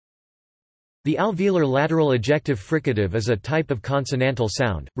The alveolar lateral ejective fricative is a type of consonantal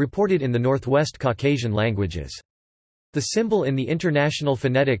sound, reported in the Northwest Caucasian languages. The symbol in the International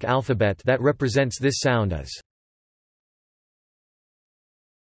Phonetic Alphabet that represents this sound is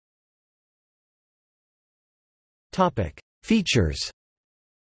Features.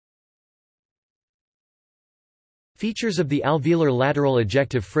 Features of the alveolar lateral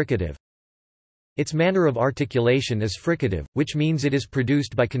ejective fricative. Its manner of articulation is fricative, which means it is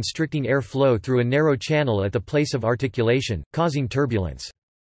produced by constricting air flow through a narrow channel at the place of articulation, causing turbulence.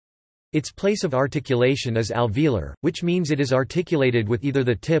 Its place of articulation is alveolar, which means it is articulated with either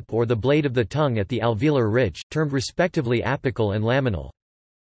the tip or the blade of the tongue at the alveolar ridge, termed respectively apical and laminal.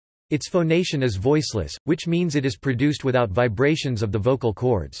 Its phonation is voiceless, which means it is produced without vibrations of the vocal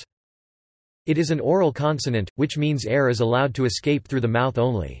cords. It is an oral consonant, which means air is allowed to escape through the mouth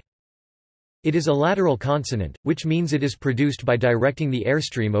only. It is a lateral consonant, which means it is produced by directing the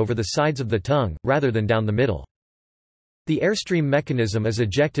airstream over the sides of the tongue, rather than down the middle. The airstream mechanism is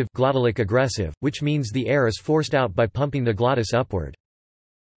ejective glottalic aggressive, which means the air is forced out by pumping the glottis upward.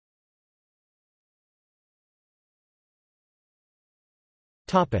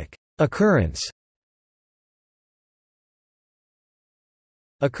 Occurrence.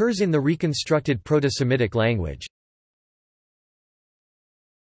 Occurs in the reconstructed Proto-Semitic language.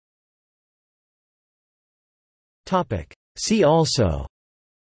 See also: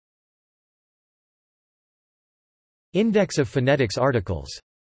 Index of phonetics articles.